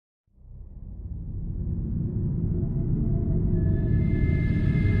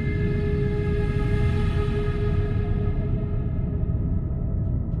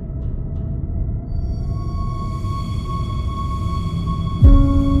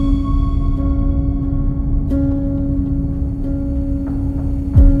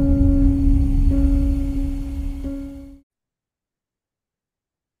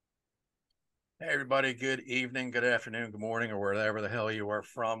everybody. Good evening, good afternoon, good morning, or wherever the hell you are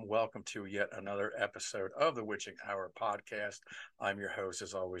from. Welcome to yet another episode of the Witching Hour podcast. I'm your host,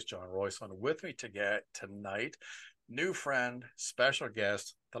 as always, John Royson. With me to get tonight, new friend, special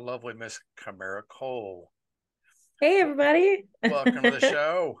guest, the lovely Miss Kamarra Cole. Hey, everybody. Welcome to the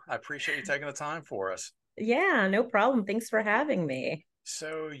show. I appreciate you taking the time for us. Yeah, no problem. Thanks for having me.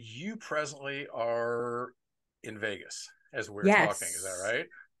 So, you presently are in Vegas as we're talking, is that Yes, right?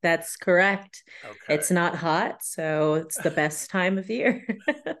 that's correct. Okay. It's not hot, so it's the best time of year.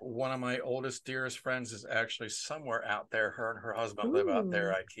 One of my oldest, dearest friends is actually somewhere out there. Her and her husband live out there.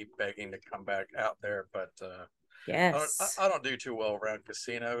 Ooh, I keep begging to come back out there, but yes. I don't do too well around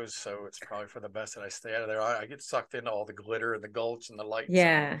casinos, so it's probably for the best that I stay out of there. I get sucked into all the glitter and the gulch and the lights,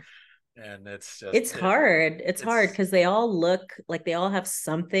 Yeah. and it's just It's hard. It's hard it's because they all look like they all have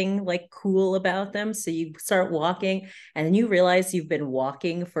something like cool about them. So you start walking and then you realize you've been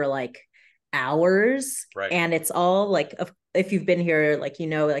walking for like hours right. and it's all like if you've been here like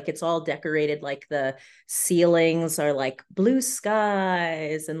like it's all decorated like the ceilings are like blue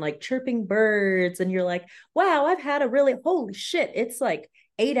skies and like chirping birds and you're like, wow, I've had a really holy shit, it's like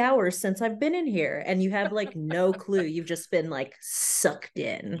 8 hours since I've been in here, and you have like no clue. You've just been like sucked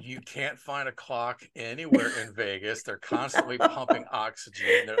in. You can't find a clock anywhere in Vegas. They're constantly pumping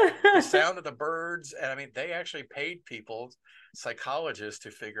oxygen. The sound of the birds, and I mean, they actually paid people, psychologists,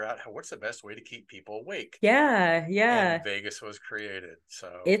 to figure out what's the best way to keep people awake. Yeah, And yeah. Vegas was created.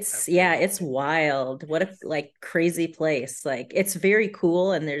 So It's yeah, it's wild. What a like crazy place. Like it's very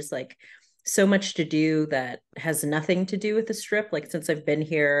cool and there's like so much to do that has nothing to do with the strip. Like since I've been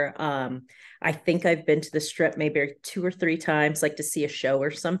here, I think I've been to the strip maybe 2 or 3 times like to see a show or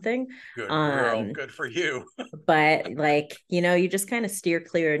something. good girl, Um good for you. but like you just kind of steer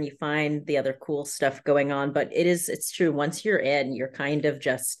clear and you find the other cool stuff going on, but it's true, once you're in you're kind of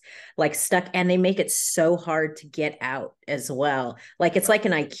just like stuck, and they make it so hard to get out as well. Like it's Right. like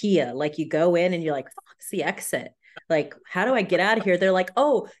an IKEA, like you go in and you're like, fuck's the exit, like how do I get out of here? They're like,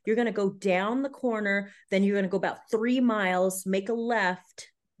 oh, you're going to go down the corner, then you're going to go about 3 miles, make a left,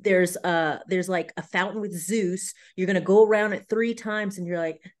 there's like a fountain with Zeus, you're going to go around it 3 times, and you're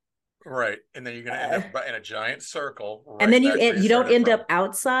like, Right. And then you're going to end uh, up in a giant circle and right then you back where you you don't started end from. up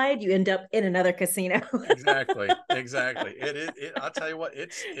outside, you end up in another casino. Exactly. Exactly. I'll tell you what,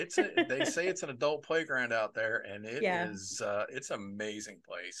 they say it's an adult playground out there, and Yeah. it's an amazing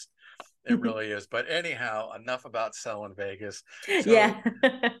place. It really is. But anyhow, enough about selling Vegas. So Yeah.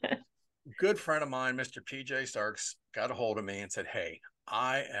 good friend of mine, Mr. PJ Starks, got a hold of me and said, hey,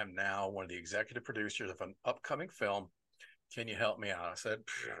 I am now one of the executive producers of an upcoming film. Can you help me out? I said,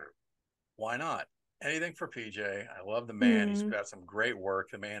 why not? Anything for PJ. I love the man. He's Mm. got some great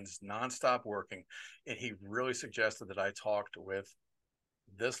work. The man's nonstop working. And he really suggested that I talked with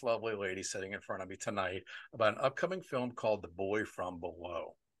this lovely lady sitting in front of me tonight about an upcoming film called The Boy from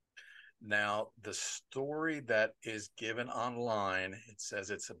Below. Now, the story that is given online, it says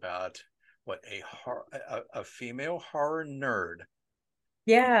it's about what a female horror nerd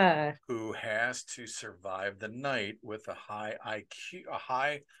Yeah. who has to survive the night with a high IQ, a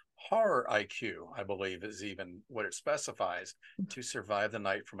high horror IQ, I believe is even what it specifies, to survive the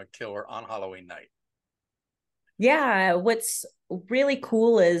night from a killer on Halloween night. Yeah. What's really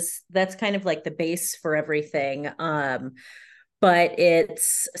cool is that's kind of like the base for everything. But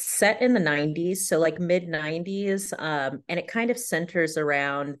it's set in the 90s, so like mid 90s, and it kind of centers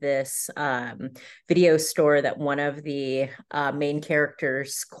around this video store that one of the main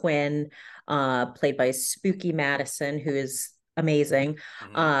characters, Quinn, played by Spooky Madison, who is amazing,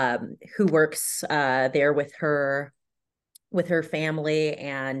 Mm-hmm. who works there with her family,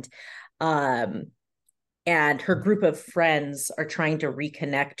 um, and her group of friends are trying to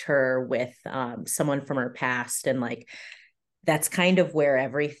reconnect her with someone from her past, and like that's kind of where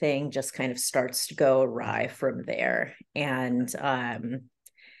everything just kind of starts to go awry from there. And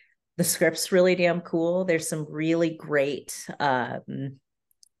the script's really damn cool. There's some really great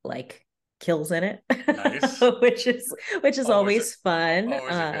like kills in it, Nice. which is Always a always fun.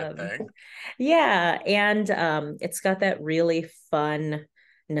 always a good thing. Yeah, and it's got that really fun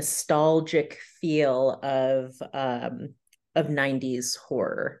nostalgic feel of 90s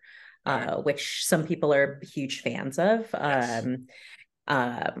horror, Okay. which some people are huge fans of. Yes.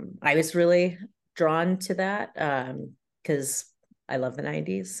 I was really drawn to that because I love the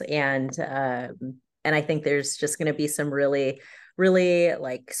 90s, and I think there's just going to be some really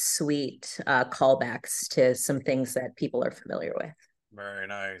like sweet callbacks to some things that people are familiar with. Very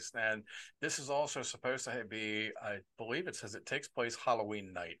nice. And this is also supposed to be, I believe it says it takes place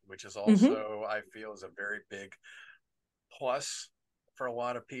Halloween night, which is Mm-hmm. also, I feel, is a very big plus for a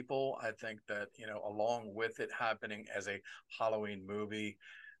lot of people. I think that, along with it happening as a Halloween movie,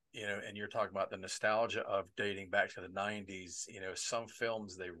 and you're talking about the nostalgia of dating back to the 90s, some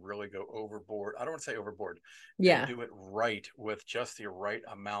films, they really go overboard. I don't want to say overboard. They Yeah. do it right with just the right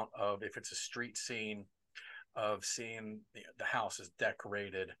amount of, if it's a street scene, of seeing the house is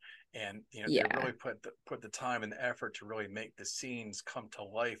decorated, and they Yeah. really put the time and the effort to really make the scenes come to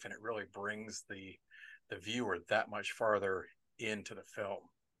life, and it really brings the viewer that much farther into the film.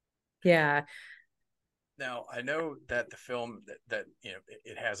 Yeah. Now, I know that the film that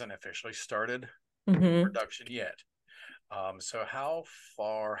it hasn't officially started Hmm. production yet. So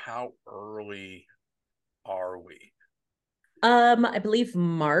how early are we? I believe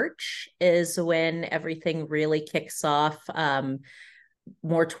March is when everything really kicks off.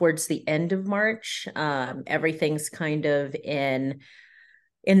 More towards the end of March. Uh-huh. Everything's kind of in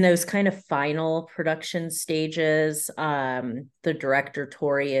those kind of final production stages. The director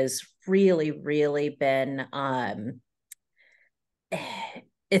Tori has really, really been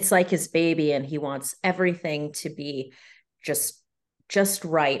it's like his baby, and he wants everything to be just just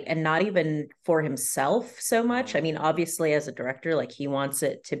right, and not even for himself so much. I Mm-hmm. mean, obviously as a director, like he wants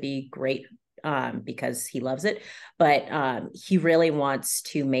it to be great because he loves it, but he really wants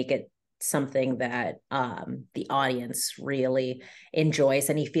to make it something that the audience really enjoys,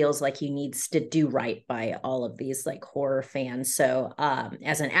 and he feels like he needs to do right by all of these like horror fans. So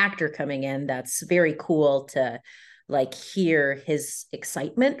as an actor coming in, that's very cool to like hear his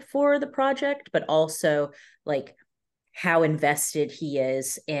excitement for the project, but also like how invested he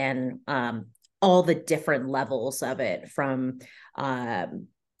is in all the different levels of it, um,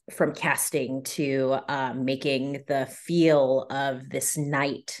 from casting to making the feel of this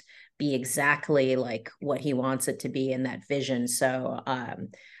night be exactly like what he wants it to be in that vision. So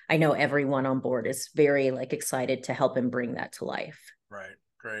I know everyone on board is very like excited to help him bring that to life. Right.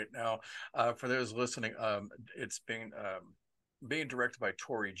 Great. Now, for those listening, it's being directed by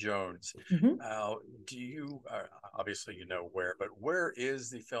Tori Jones. Mm-hmm. Do you obviously where, but where is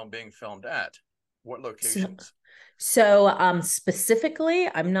the film being filmed at? What So, locations? specifically,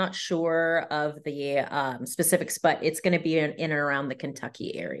 I'm not sure of the specifics, but it's going to be in and around the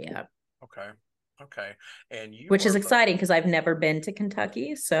Kentucky area, Okay. Okay. And you which is are, exciting because I've never been to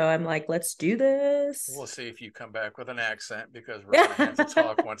Kentucky. So I'm like, let's do this. we'll see if you come back with an accent, because we're going to have to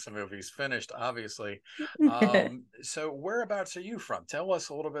talk once the movie's finished, obviously. So whereabouts are you from? Tell us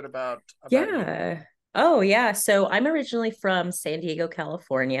a little bit about you. Yeah. Oh, yeah. So I'm originally from San Diego,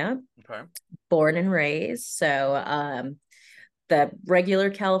 California, Okay. born and raised. So the regular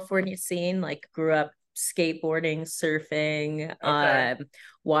California scene, like grew up skateboarding, surfing, Okay.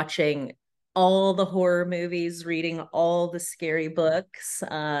 watching all the horror movies, reading all the scary books,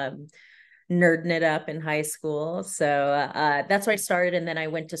 nerding it up in high school. So that's where I started. And then I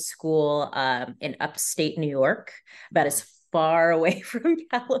went to school in upstate New York, about Mhm. as far away from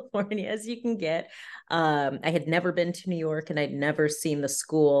California as you can get. I had never been to New York, and I'd never seen the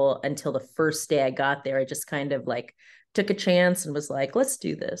school until the first day I got there. I just kind of like took a chance and was like, let's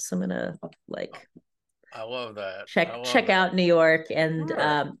do this. I'm gonna like I love that. I love check that. out New York,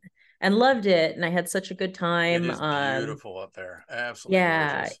 Sure. and loved it, and I had such a good It time. is beautiful up there. Absolutely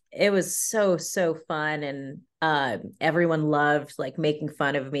Yeah, gorgeous. it was so fun, and everyone loved like making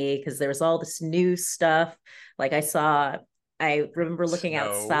fun of me because there was all this new stuff. Like I remember looking Snow.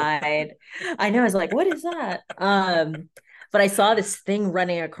 outside. I know, I was like, what is that? But I saw this thing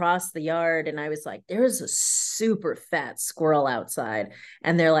running across the yard, and I was like, there's a super fat squirrel outside.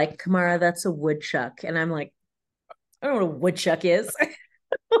 And they're like, Kamarra, that's a woodchuck. And I'm like, I don't know what a woodchuck is.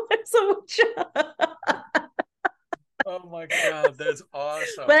 What's a woodchuck? Oh my God, that's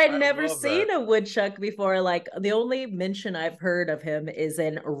awesome. But I'd I never love that. seen a woodchuck before. Like the only mention I've heard of him is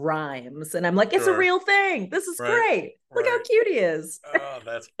in rhymes. And I'm like, it's a Sure. real thing. This is Right. great. Look how Right. cute he is. Oh,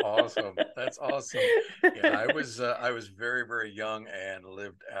 that's awesome. That's awesome. Yeah, I was very, very young and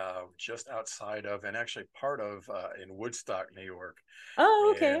lived just outside of, and actually part of, in Woodstock, New York.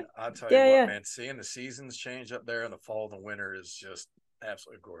 Oh, okay. And I'll tell you Yeah, what, yeah. man, seeing the seasons change up there in the fall and the winter is just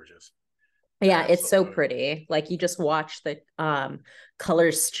absolutely gorgeous. Yeah, it's so Absolutely. pretty. Like you just watch the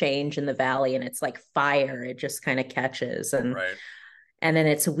colors change in the valley, and it's like fire. It just kind of catches, Right. and then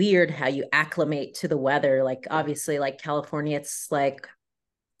it's weird how you acclimate to the weather. Like obviously like California, it's like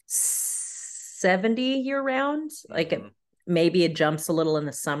 70 year round. Like Mm-hmm. maybe it jumps a little in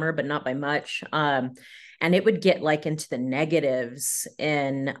the summer, but not by much. And it would get like into the negatives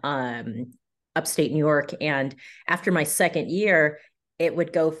in upstate New York. And after my second year, it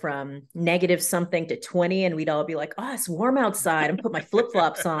would go from negative something to 20, and we'd all be like, oh, it's warm outside, and put my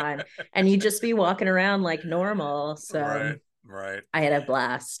flip-flops on, and you'd just be walking around like normal. So Right. Right. I had a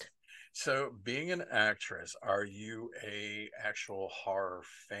blast. So, being an actress, are you a actual horror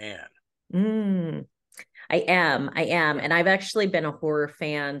fan? Mm, I am, Okay. and I've actually been a horror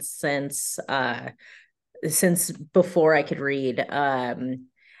fan since before I could read. And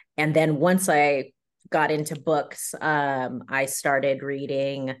then once I got into books, I started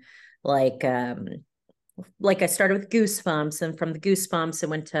reading like um, like I started with Goosebumps, and from the Goosebumps, I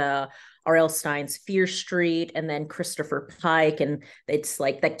went to R.L. Stein's Fear Street, and then Christopher Pike, and it's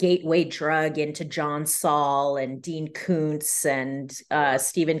like that gateway drug into John Saul and Dean Koontz and Sure.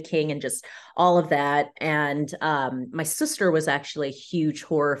 Stephen King, and just all of that. And my sister was actually a huge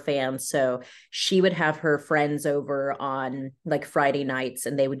horror fan, so she would have her friends over on like Friday nights,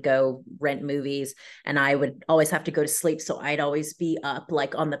 and they would go rent movies, and I would always have to go to sleep. So I'd always be up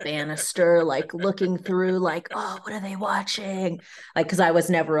like on the banister, like looking through, like, oh, what are they watching? Like, because I was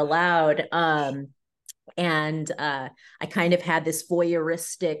never allowed. And I kind of had this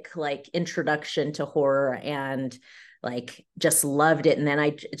voyeuristic like introduction to horror and like just loved it. And then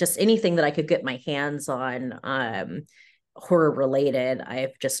I just anything that I could get my hands on horror related,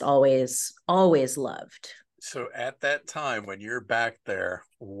 I've just always loved. So, at that time when you're back there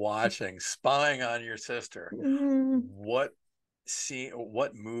watching, spying on your sister, Mm, what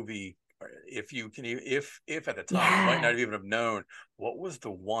what movie, if you can, if at the time you might yeah. not even have known, what was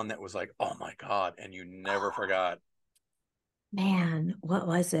the one that was like, oh my God, and you never forgot? Man, what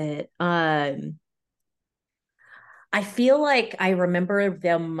was it? I feel like I remember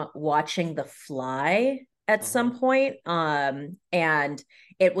them watching The Fly at Hmm. some point. And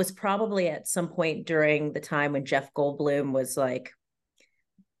it was probably at some point during the time when Jeff Goldblum was like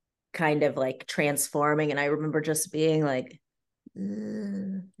kind of like transforming. And I remember just being like,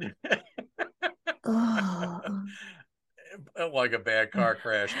 oh, Like a bad car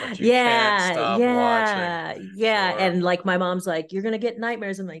crash, but you can't yeah, stop watching. yeah, yeah. Sure. And like my mom's like, you're gonna get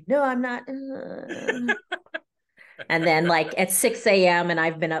nightmares. I'm like, no, I'm not. And then like at 6 a.m. and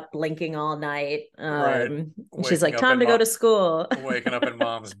I've been up blinking all night. Right. And she's Waking like, up time in to go to school.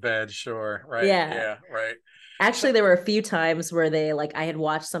 mom's bed. Sure. Right. Yeah. Yeah. Right. Actually, So, there were a few times where they like I had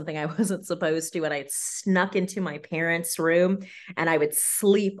watched something I wasn't supposed to, and I had snuck into my parents' room and I would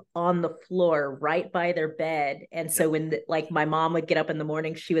sleep on the floor right by their bed. And yep. so when like my mom would get up in the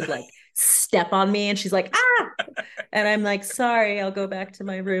morning, she would like step on me and she's like, ah, and I'm like, sorry, I'll go back to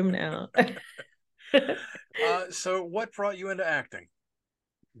my room now. So what brought you into acting?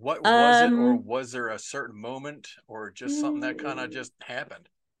 What was it, or um was there a certain moment, or just something that kind of mm, just happened?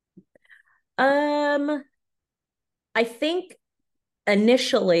 um I think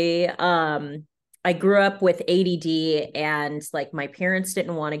initially I grew up with ADD, and like my parents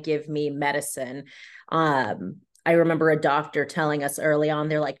didn't want to give me medicine. I remember a doctor telling us early on,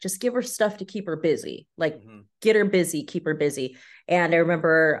 they're like, just give her stuff to keep her busy, like Hmm. get her busy, keep her busy. And I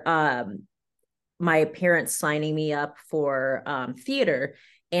remember my parents signing me up for theater,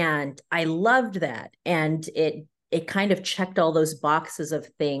 and I loved that. And it kind of checked all those boxes of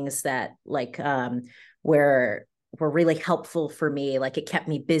things that like were were really helpful for me. Like it kept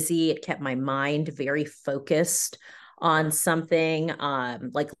me busy, it kept my mind very focused on Sure. something,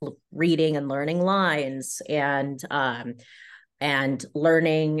 like reading and learning lines, and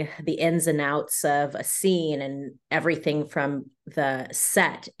learning the ins and outs of a scene and everything from the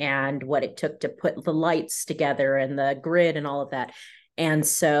set and what it took to put the lights together and the grid and all of that. And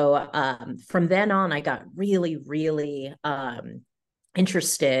so from then on, I got really, really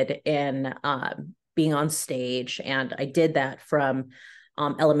interested in being on stage. And I did that from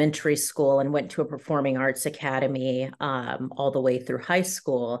elementary school and went to a performing arts academy all the way through high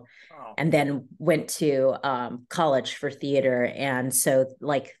school, Oh. and then went to college for theater. And so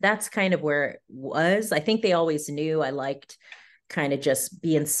like that's kind of where it was. I think they always knew I liked kind of just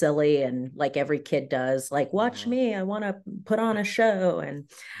being silly, and like every kid does, like watch Hmm. me, I want to put on a show.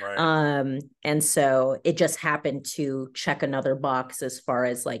 Right. And so it just happened to check another box as far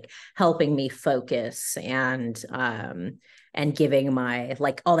as like helping me focus and giving my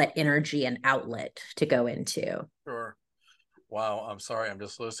like all that energy and outlet to go into. Sure. Wow, I'm sorry. I'm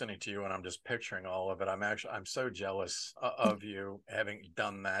just listening to you and I'm just picturing all of it. I'm so jealous of you having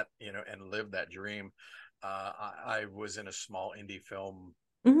done that, and lived that dream. I was in a small indie film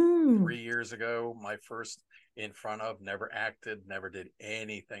Mm, 3 years ago. My first in front of, never acted, never did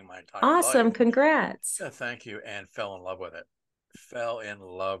anything my entire awesome, life. congrats. Thank you, and fell in love with it. Fell in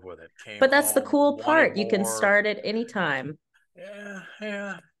love with it. Came But that's the home, cool wanted part. You can more. start at any time. Yeah,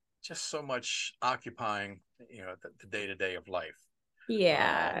 yeah. Just so much occupying, the day to day of life.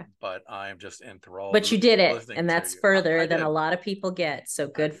 Yeah. But I'm just enthralled But you did it, listening and to that's you. further I than a did. lot of people get. So I,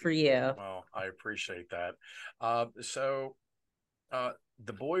 good for you. well, I appreciate that. So uh,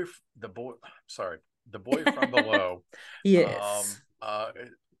 the boy, the boy, sorry, the boy from below. Um, Yes. uh,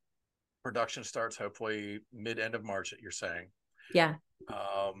 Production starts hopefully mid end of March. That you're saying. Yeah.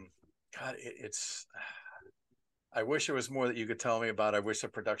 God, it's. I wish there was more that you could tell me about. I wish the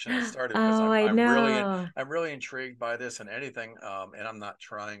production had started because Oh, I know. I'm really intrigued by this and anything. And I'm not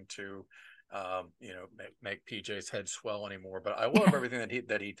trying to, make PJ's head swell anymore. But I love everything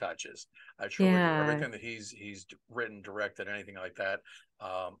that he touches. I truly do. Yeah. Everything that he's written, directed, anything like that,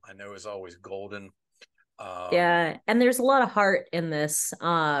 I know is always golden. Um, Yeah, and there's a lot of heart in this.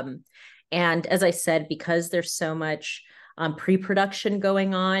 And as I said, because there's so much pre-production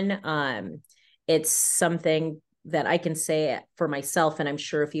going on, it's something that I can say for myself, and I'm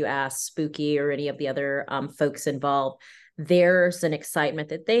sure if you ask Spooky or any of the other folks involved, there's an excitement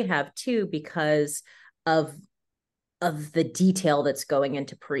that they have too because of of the detail that's going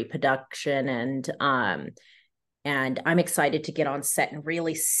into pre-production and I'm excited to get on set and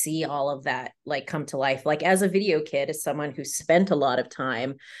really see all of that like come to life. Like as a video kid, as someone who spent a lot of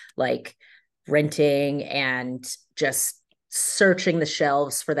time like renting and just searching the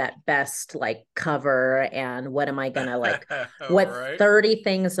shelves for that best like cover and what am I gonna like what right. 30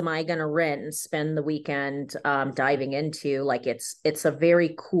 things am I gonna rent and spend the weekend diving into, like it's a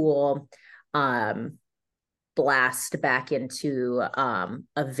very cool um blast back into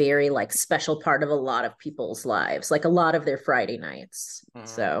a very like special part of a lot of people's lives, like a lot of their Friday nights.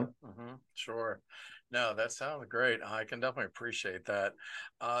 So Sure. No, that sounds great. I can definitely appreciate that.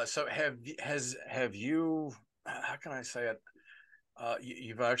 So have you? How can I say it?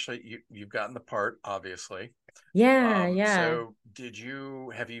 You've gotten the part, obviously. yeah, yeah. So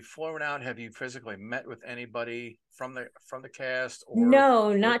have you flown out? Have you physically met with anybody from the cast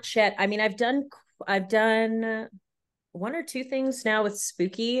No, or not yet. I mean, I've done one or two things now with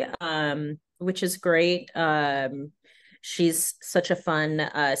Spooky, which is great. She's such a fun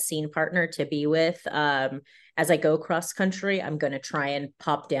scene partner to be with. As I go cross country, I'm going to try and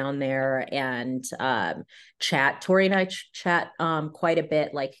pop down there and chat. Tori and I chat quite a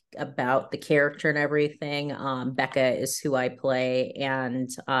bit, like about the character and everything. Becca is who I play,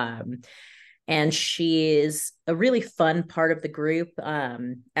 and she's a really fun part of the group.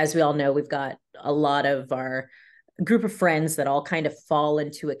 As we all know, we've got a lot of our group of friends that all kind of fall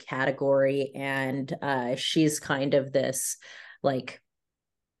into a category, and she's kind of this like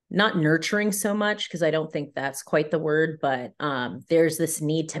not nurturing so much because I don't think that's quite the word, but there's this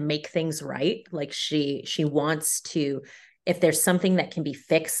need to make things right. Like she wants to, if there's something that can be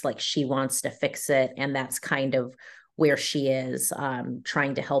fixed, like she wants to fix it, and that's kind of where she is,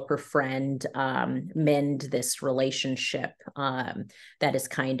 trying to help her friend mend this relationship that is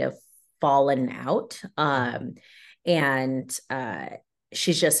kind of fallen out. And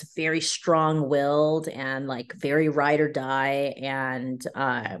she's just very strong-willed and like very ride or die, and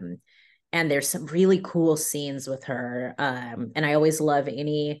there's some really cool scenes with her, and I always love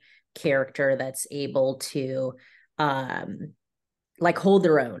any character that's able to um like hold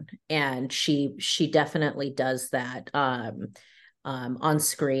their own, and she definitely does that on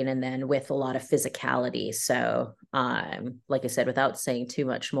screen and then with a lot of physicality. So like I said, without saying too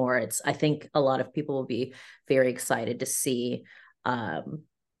much more, it's I think a lot of people will be very excited to see um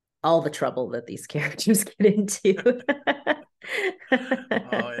all the trouble that these characters get into.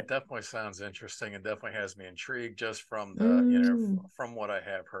 Oh, it definitely sounds interesting and definitely has me intrigued just from Mm, from what I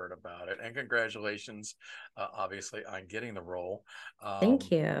have heard about it. And congratulations, obviously, on getting the role. thank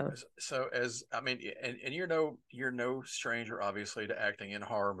Um, you. so as I mean, and you're no stranger, obviously, to acting in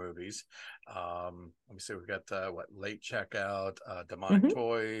horror movies. Let me see, we've got what Late Checkout, Demonic Mhm.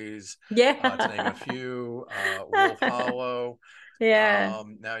 Toys, to name a Yeah. few, Wolf Hollow. Yeah.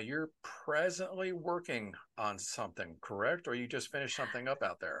 Now you're presently working on something, correct? Or you just finished something up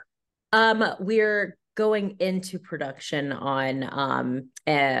out there? We're going into production on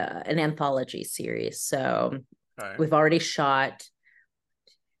an anthology series. So Okay. we've already shot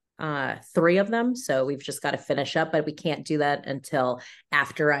three of them. So we've just got to finish up, but we can't do that until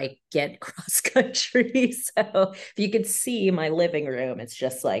after I get cross country. So if you could see my living room, it's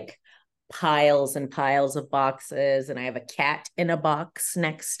just like piles and piles of boxes, and I have a cat in a box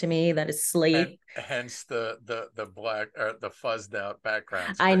next to me that is And asleep. hence the black the fuzzed out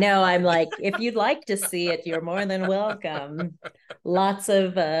background I screen. know, I'm like, if you'd like to see it, you're more than welcome. Lots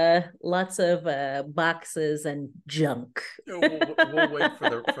of boxes and junk. We'll wait for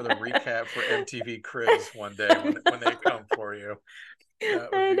the recap for MTV Cribs one day when they come for you.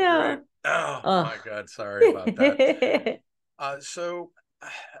 That would I be great. know. Oh Oh. my God, sorry about that. So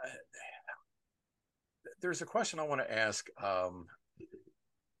there's a question I want to ask.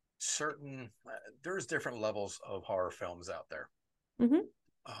 Certain There's different levels of horror films out there.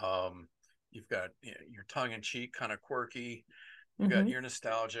 Mm-hmm. Um, you've got, you know, your tongue in cheek, kind of quirky. You've got Mm-hmm. your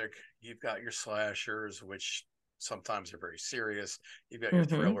nostalgic. You've got your slashers, which sometimes are very serious. You've got your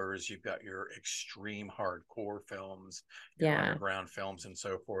Mm-hmm. thrillers. You've got your extreme hardcore films, your Yeah. underground films, and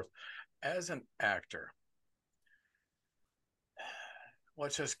so forth. As an actor,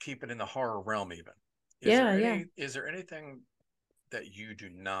 let's just keep it in the horror realm. Even Yeah. Yeah. is there anything that you do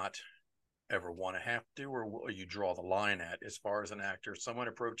not ever want to have to, or will you draw the line at as far as an actor? Someone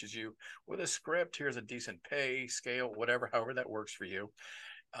approaches you with a script. Here's a decent pay scale, whatever, however that works for you.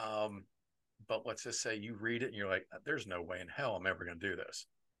 Um, but let's just say you read it and you're like, there's no way in hell I'm ever going to do this.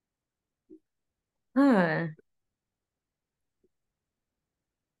 Huh.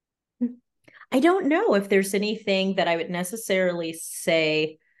 I don't know if there's anything that I would necessarily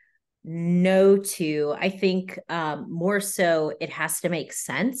say no to. I think more so it has to make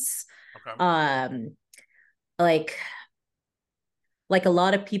sense. Okay. Um, like like a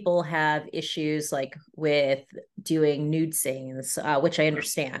lot of people have issues like with doing nude scenes, which I Okay.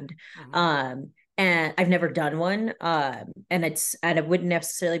 understand. Mm-hmm. And I've never done one. And I wouldn't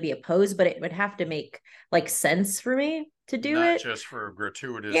necessarily be opposed, but it would have to make like sense for me to do Not it. just for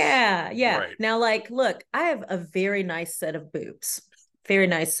gratuitous, Yeah, yeah. right? Now, like, look, I have a very nice set of boobs, very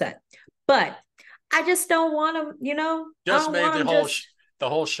nice set, but I just don't want them, I Just don't made want them just the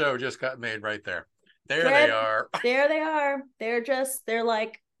whole show just got made right there. There they red. are. There they are. They're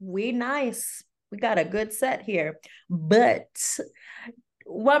like, we nice. We got a good set here. But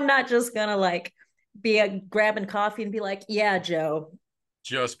well, I'm not just gonna like be grabbing coffee and be like, yeah, Joe,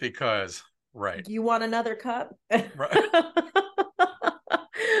 Just because, right? you want another cup? Right.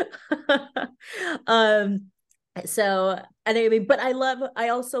 um so and I mean, but I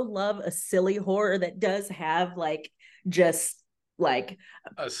also love a silly horror that does have like just like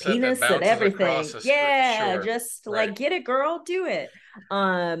A set that penis and bounces across everything. the screen. Yeah, Sure. just Right. like get it, girl, do it.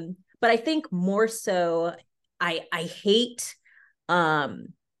 But I think more so I hate um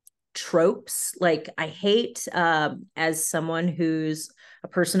tropes. Like I hate as someone who's a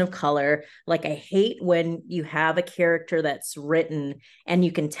person of color, like I hate when you have a character that's written and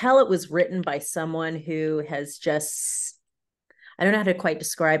you can tell it was written by someone who has just, I don't know how to quite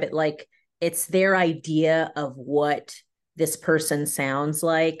describe it, like it's their idea of what this person sounds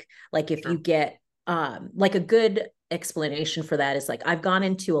like if you Sure. get like a good explanation for that is like I've gone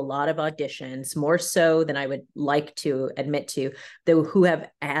into a lot of auditions, more so than I would like to admit to, though, who have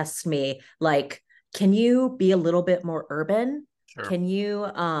asked me like, can you be a little bit more urban? Sure. Can you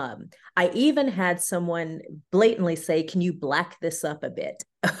I even had someone blatantly say, can you black this up a bit?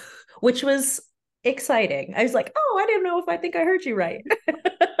 Which was exciting. I was like, oh, I didn't know if I think I heard you right.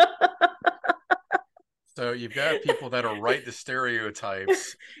 So you've got people that'll write the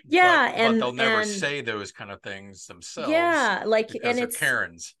stereotypes, Yeah, but they'll never and say those kind of things themselves yeah, like because and they're it's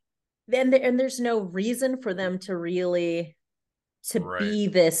Karens. and there's no reason for them to really to Right. be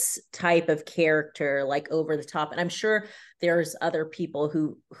this type of character like over the top. And I'm sure there's other people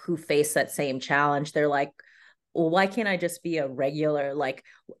who face that same challenge. They're like, well, why can't I just be a regular,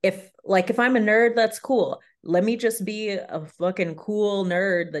 if I'm a nerd, that's cool. Let me just be a fucking cool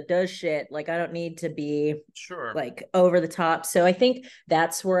nerd that does shit. Like I don't need to be Sure. like over the top. So I think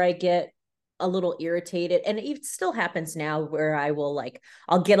that's where I get a little irritated. And it still happens now where I will like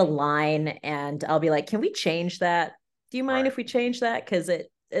I'll get a line and I'll be like, can we change that? Do you mind Right. if we change that? Because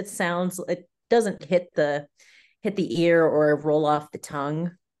it sounds, it doesn't hit the ear or roll off the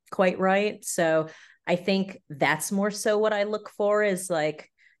tongue quite right. So I think that's more so what I look for is like,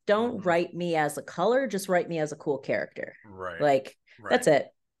 don't Mm-hmm. write me as a color, just write me as a cool character. Right. Like, Right. that's it.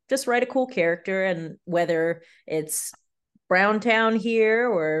 Just write a cool character. And whether it's Brown Town here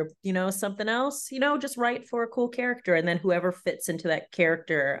or, something else, just write for a cool character. And then whoever fits into that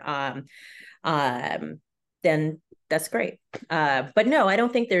character, um, then that's great. But no, I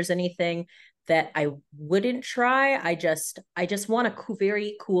don't think there's anything that I wouldn't try. I just want a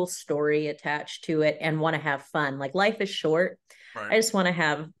very cool story attached to it and want to have fun. Like life is short. Right. I just want to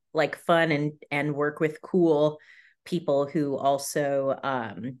have like fun and work with cool people who also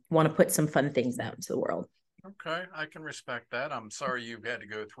want to put some fun things out into the world. Okay, I can respect that. I'm sorry you've had to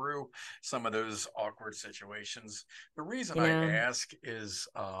go through some of those awkward situations. The reason You I know. ask is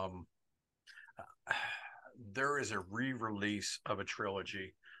there is a re-release of a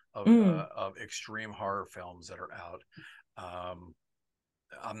trilogy Mm, of extreme horror films that are out. Um,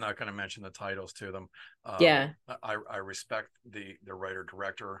 I'm not going to mention the titles to them. yeah. I respect the writer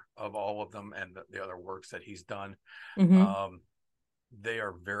director of all of them and the other works that he's done. Mm-hmm. Um, they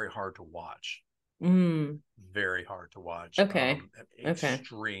are very hard to watch. Mm, Very hard to watch. okay. Okay.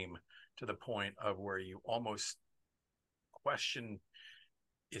 Extreme to the point of where you almost question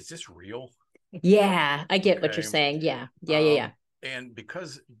is this real? Yeah, I get what you're Okay. saying. Yeah. Yeah, yeah, Um, yeah. and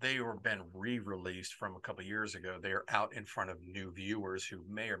because they were been re-released from a couple of years ago, they're out in front of new viewers who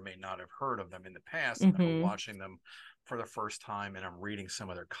may or may not have heard of them in the past and are Mm-hmm. watching them for the first time. And I'm reading some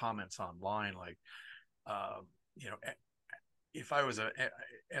of their comments online, like, uh, you know, if I was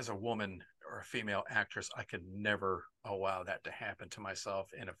as a woman or a female actress, I could never allow that to happen to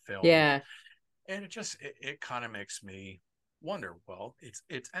myself in a film. Yeah. And it kind of makes me wonder. Well,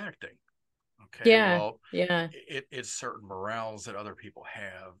 it's acting. Okay, Yeah. well, Yeah. it's certain morals that other people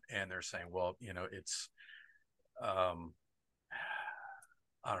have, and they're saying, well, it's um,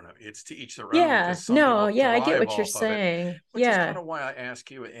 I don't know, it's to each their own Yeah. because some No, people yeah, I get thrive what you're off of it, saying. which is kind Yeah. of why I ask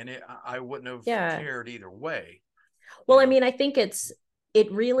you, and I wouldn't have Yeah. cared either way, you Well, I know. mean, I think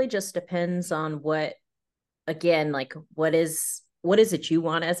it really just depends on what, again, like what is it you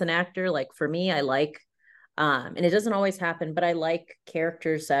want as an actor? Like for me, I like and it doesn't always happen, but I like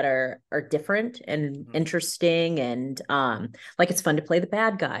characters that are different and Mm-hmm. interesting, and like it's fun to play the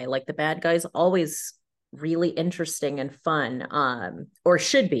bad guy. Like the bad guy's always really interesting and fun, or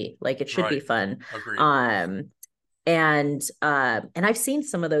should be, like it should be Right, fun. agreed. um and I've seen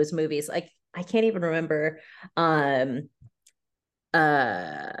some of those movies. Like I can't even remember um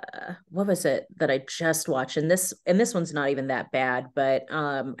what was it that I just watched, and this one's not even that bad, but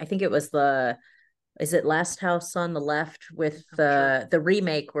I think it was the, is it Last House on the Left, with Sure. the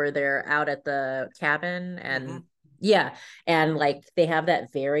remake where they're out at the cabin, Mm-hmm. and yeah, and like they have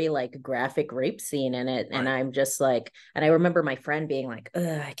that very like graphic rape scene in it, and Right. I'm just like, and I remember my friend being like, ugh,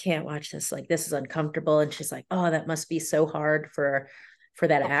 I can't watch this, like this is uncomfortable, and she's like, oh, that must be so hard for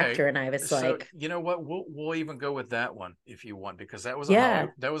that Okay. actor, and I was So like, you know what? We'll even go with that one if you want, because yeah,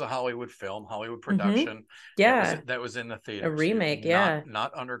 That was a Hollywood film, Hollywood mm-hmm, production yeah, that was in the a theaters. remake, yeah.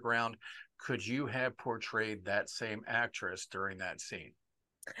 Not underground. Could you have portrayed that same actress during that scene?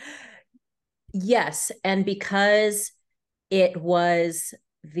 Yes, and because it was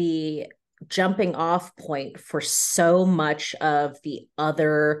the jumping off point for so much of the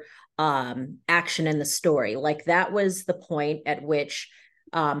other action in the story. Like that was the point at which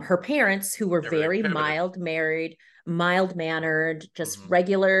her parents, who were Everything very pivoted. mild married, mild mannered, just Mm-hmm.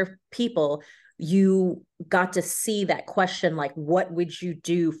 regular people, you got to see that question, like, what would you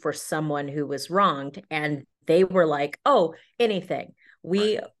do for someone who was wronged? And they were like, oh, anything.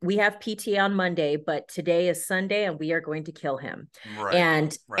 Right. We have PT on Monday, but today is Sunday and we are going to kill him.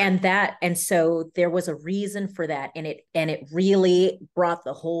 Right. Right. And so there was a reason for that, and it really brought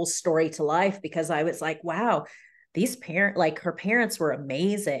the whole story to life, because I was like, wow, these parent like her parents were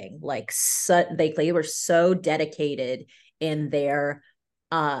amazing. Like so, they were so dedicated in their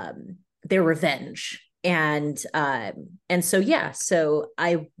revenge. And so yeah, so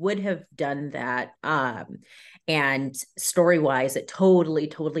I would have done that. And story wise, it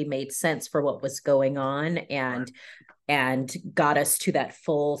totally made sense for what was going on, Right. and got us to that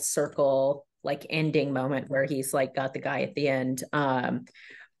full circle like ending moment where he's like got the guy at the end.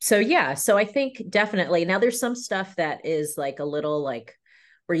 So yeah, so I think definitely, now there's some stuff that is like a little like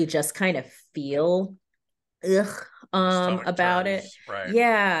where you just kind of feel ugh Your stomach about it. turns. Right.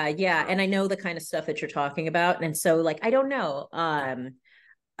 Yeah, yeah, Sure. and I know the kind of stuff that you're talking about, and so like I don't know,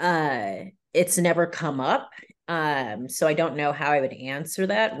 uh it's never come up, so I don't know how I would answer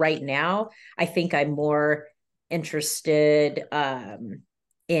that right now. I think I'm more interested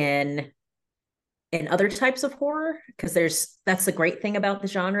in other types of horror, because there's, that's the great thing about the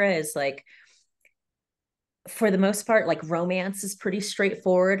genre, is like for the most part, like romance is pretty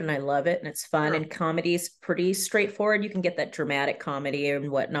straightforward and I love it and it's fun, Sure. and comedy's pretty straightforward. You can get that dramatic comedy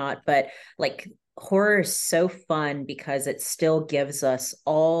and whatnot, but like horror is so fun because it still gives us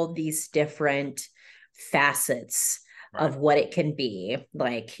all these different facets Right. of what it can be.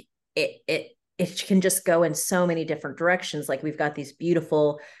 Like it can just go in so many different directions. Like we've got these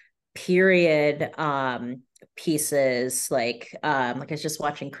beautiful period pieces, like I was just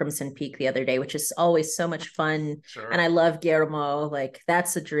watching Crimson Peak the other day, which is always so much fun, and Sure. I love Guillermo. Like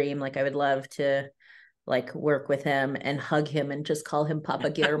that's a dream. Like I would love to like work with him and hug him and just call him Papa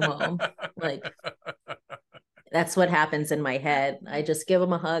Guillermo. Like that's what happens in my head. I just give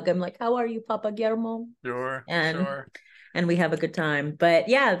him a hug. I'm like, how are you, Papa Guillermo? Sure. and Sure. and we have a good time. But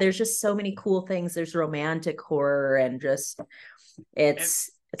yeah, there's just so many cool things. There's romantic horror, and just And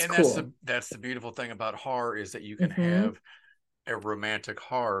it's that's cool. the beautiful thing about horror is that you can Mm-hmm. have a romantic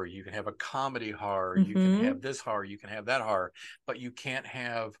horror, you can have a comedy horror, you can have Mm-hmm. this horror, you can have that horror, but you can't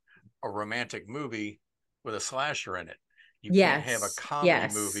have a romantic movie with a slasher in it. You can't have a Yes. comedy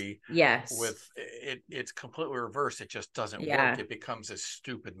Yes. movie Yes. with it. It's completely reversed. It just doesn't work. Yeah. It becomes a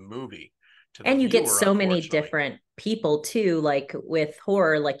stupid movie. to the And you get viewer, so many unfortunately. different people too, like with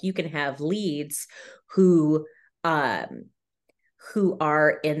horror, like you can have leads who um who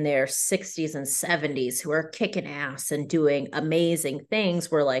are in their 60s and 70s who are kicking ass and doing amazing things,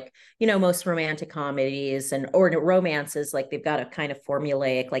 where like, most romantic comedies and or romances, like they've got a kind of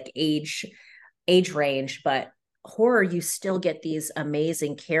formulaic like age range, but horror, you still get these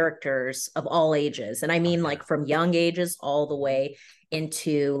amazing characters of all ages. And I Oh mean, yeah. like from young ages all the Mhm. way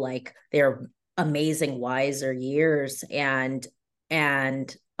into like their amazing wiser years, and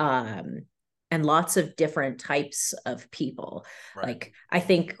and lots of different types of people. Right. Like I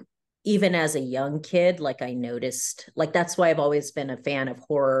think even as a young kid, like I noticed, like that's why I've always been a fan of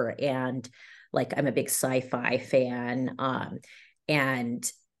horror, and like I'm a big sci-fi fan.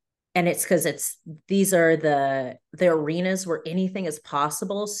 And it's because these are the arenas where anything is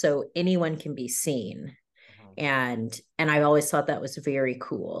possible, so anyone can be seen. Mhm. And I always thought that was very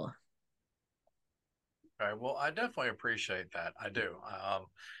cool. Okay, well, I definitely appreciate that. I do.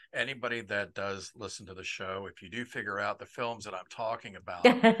 Anybody that does listen to the show, if you do figure out the films that I'm talking about,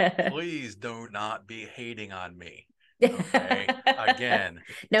 please do not be hating on me. Okay. Again,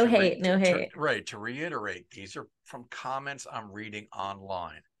 No hate, no hate. right, to reiterate, these are from comments I'm reading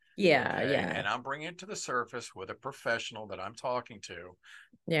online. Yeah, Okay. yeah, And I'm bringing it to the surface with a professional that I'm talking to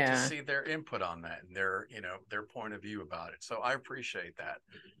yeah. see their input on that and their point of view about it. So I appreciate that.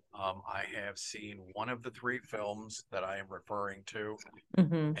 I have seen one of the three films that I am referring to,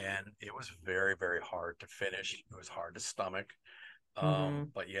 Mm-hmm. and it was very, very hard to finish. It was hard to stomach. Mm-hmm.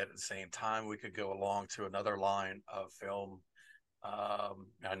 But yet at the same time, we could go along to another line of film.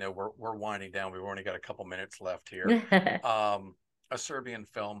 I know we're winding down. We've only got a couple minutes left here. Um, a Serbian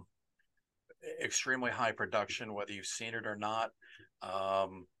film, extremely high production, whether you've seen it or not.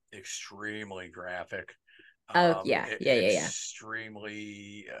 Extremely graphic, Oh yeah, yeah, yeah, yeah.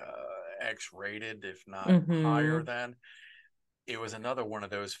 extremely X-rated, if not higher Mm-hmm. than. It was another one of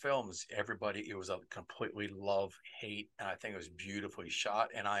those films. It was a completely love hate, and I think it was beautifully shot,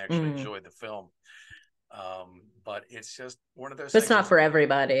 and I actually Mm. enjoyed the film. But it's just one of those But it's things. not for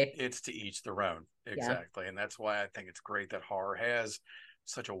everybody. It's to each their own, Yeah. exactly, and that's why I think it's great that horror has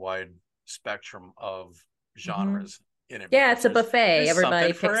such a wide spectrum of Mm-hmm. genres in it Yeah, because it's a buffet. there's something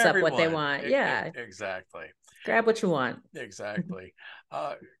Everybody for picks up what they everyone. want. Yeah. Exactly. Grab what you want. Exactly.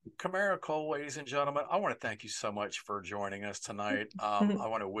 Uh, Kamarra Cole, ladies and gentlemen, I want to thank you so much for joining us tonight. I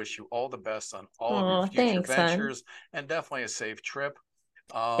want to wish you all the best on all of your Oh, future thanks, hon. ventures and definitely a safe trip.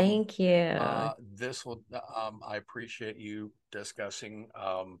 Um, Thank you. this will, I appreciate you discussing,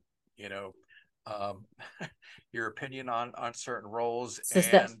 you know, um, your opinion on certain roles This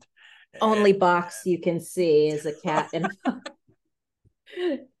is the and, only and box you can see is a cat, and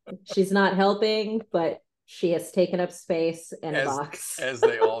she's not helping, but she has taken up space in a as box. as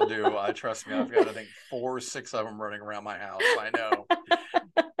they all do. I trust me. I've got I think 4 or 6 of them running around my house. I know.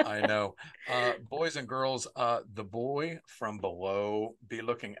 I know. Boys and girls, The Boy from Below, be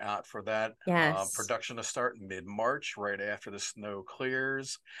looking out for that. Yes. Production to start mid-March, right after the snow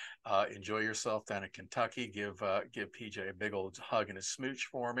clears. Enjoy yourself down in Kentucky. Give PJ a big old hug and a smooch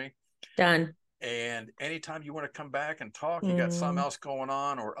for me. Done. And anytime you want to come back and talk, you got something Mm, else going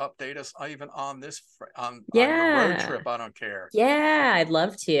on, or update us, even on this on your road yeah. trip. I don't care. Yeah, I'd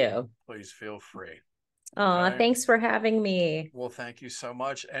love to. Please feel free. Oh, Okay. thanks for having me. Well, thank you so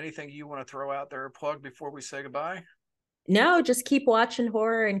much. Anything you want to throw out there, plug before we say goodbye? No, just keep watching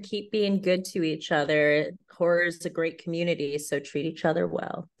horror and keep being good to each other. Horror is a great community, so treat each other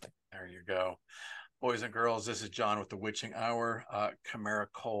well. There you go. Boys and girls, this is John with the Witching Hour. Kamarra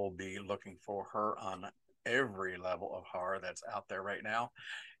Cole, be looking for her on every level of horror that's out there right now.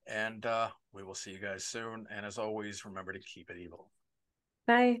 And we will see you guys soon. And as always, remember to keep it evil.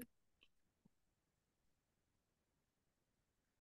 Bye.